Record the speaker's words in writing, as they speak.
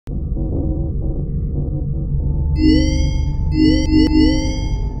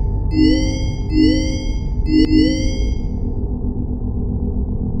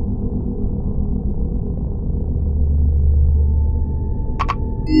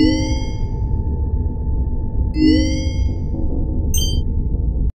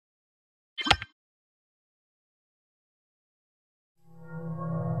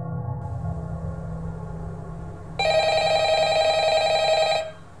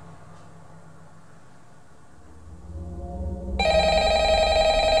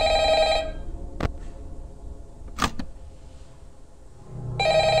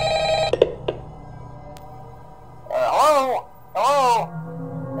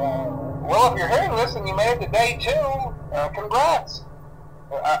Well, if you're hearing this and you made it to day 2, congrats.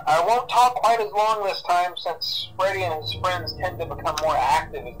 I won't talk quite as long this time since Freddy and his friends tend to become more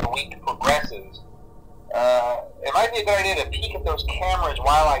active as the week progresses. It might be a good idea to peek at those cameras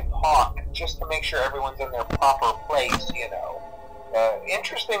while I talk, just to make sure everyone's in their proper place, you know.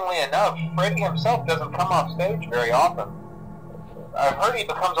 Interestingly enough, Freddy himself doesn't come off stage very often. I've heard he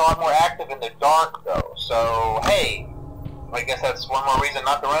becomes a lot more active in the dark, though, so hey, I guess that's one more reason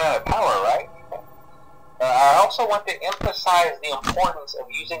not to run out of power, right? I also want to emphasize the importance of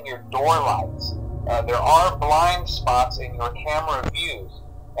using your door lights. There are blind spots in your camera views,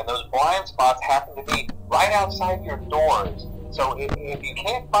 and those blind spots happen to be right outside your doors. So if you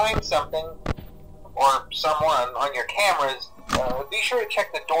can't find something or someone on your cameras, be sure to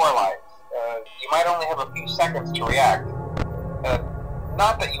check the door lights. You might only have a few seconds to react.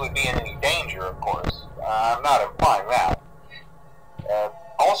 Not that you would be in any danger, of course. I'm not implying that.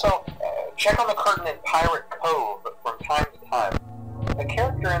 Also, check on the curtain in Pirate Cove from time to time. The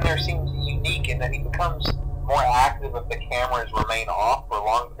character in there seems unique in that he becomes more active if the cameras remain off for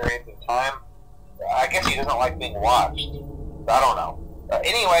long periods of time. I guess he doesn't like being watched. I don't know.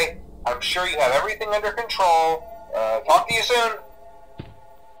 Anyway, I'm sure you have everything under control. Talk to you soon.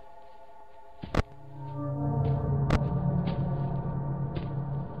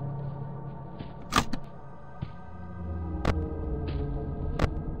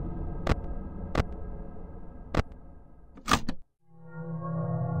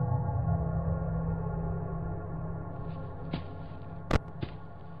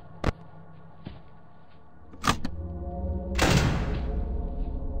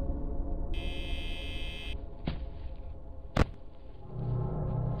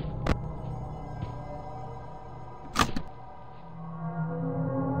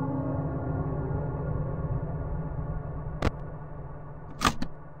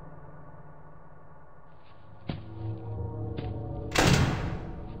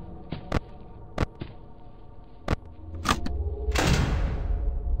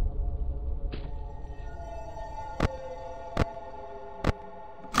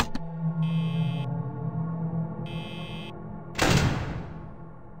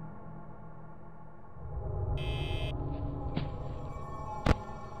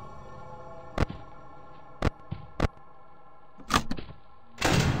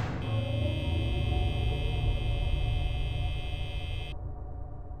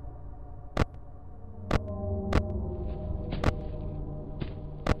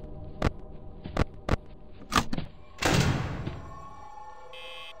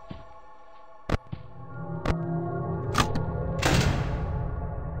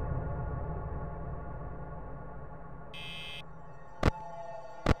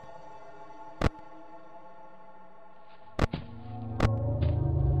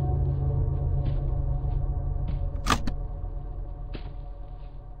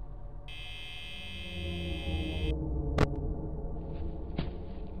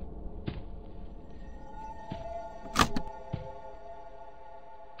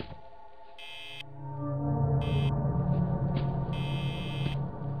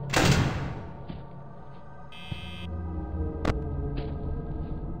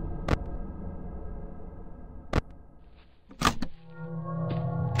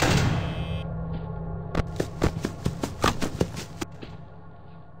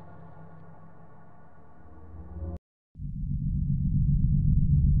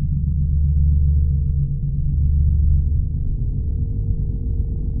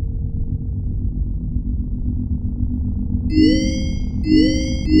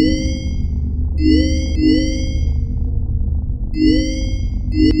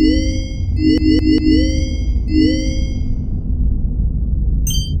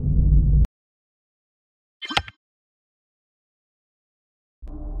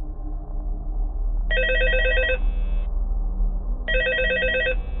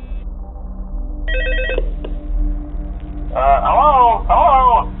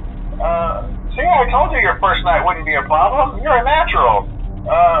 Hello? See, I told you your first night wouldn't be a problem. You're a natural.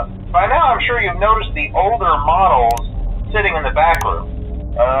 By now I'm sure you've noticed the older models sitting in the back room.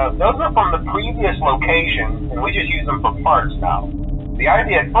 Those are from the previous location, and we just use them for parts now. The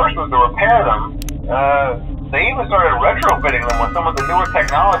idea at first was to repair them. They even started retrofitting them with some of the newer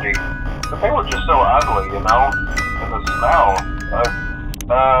technology, but they were just so ugly, you know, and the smell.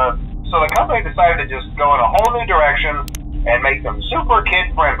 So the company decided to just go in a whole new direction and make them super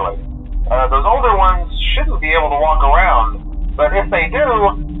kid-friendly. Those older ones shouldn't be able to walk around, but if they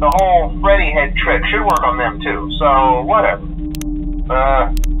do, the whole Freddy head trick should work on them too, so whatever.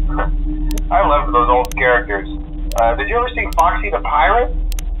 I loved those old characters. Did you ever see Foxy the Pirate?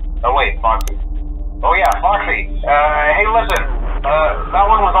 Oh wait, Hey, listen, that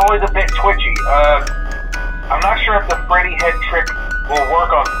one was always a bit twitchy. I'm not sure if the Freddy head trick will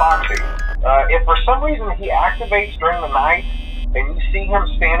work on Foxy. If for some reason he activates during the night, and you see him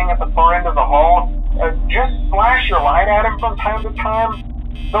standing at the far end of the hall, just flash your light at him from time to time.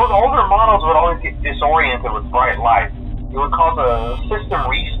 Those older models would always get disoriented with bright light. It would cause a system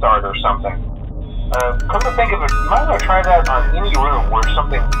restart or something. Come to think of it, you might want to try that on any room where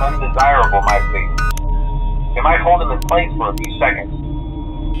something undesirable might be. It might hold him in place for a few seconds.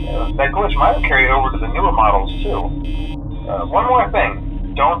 That glitch might have carried over to the newer models too. One more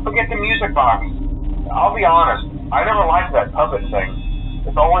thing, don't forget the music box. I'll be honest, I never liked that puppet thing.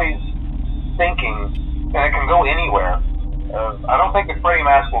 It's always thinking, and it can go anywhere. I don't think the Freddy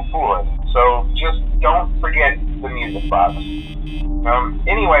mask will fool it, so just don't forget the music box.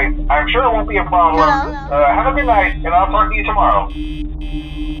 Anyway, I'm sure it won't be a problem. Have a good night, and I'll talk to you tomorrow.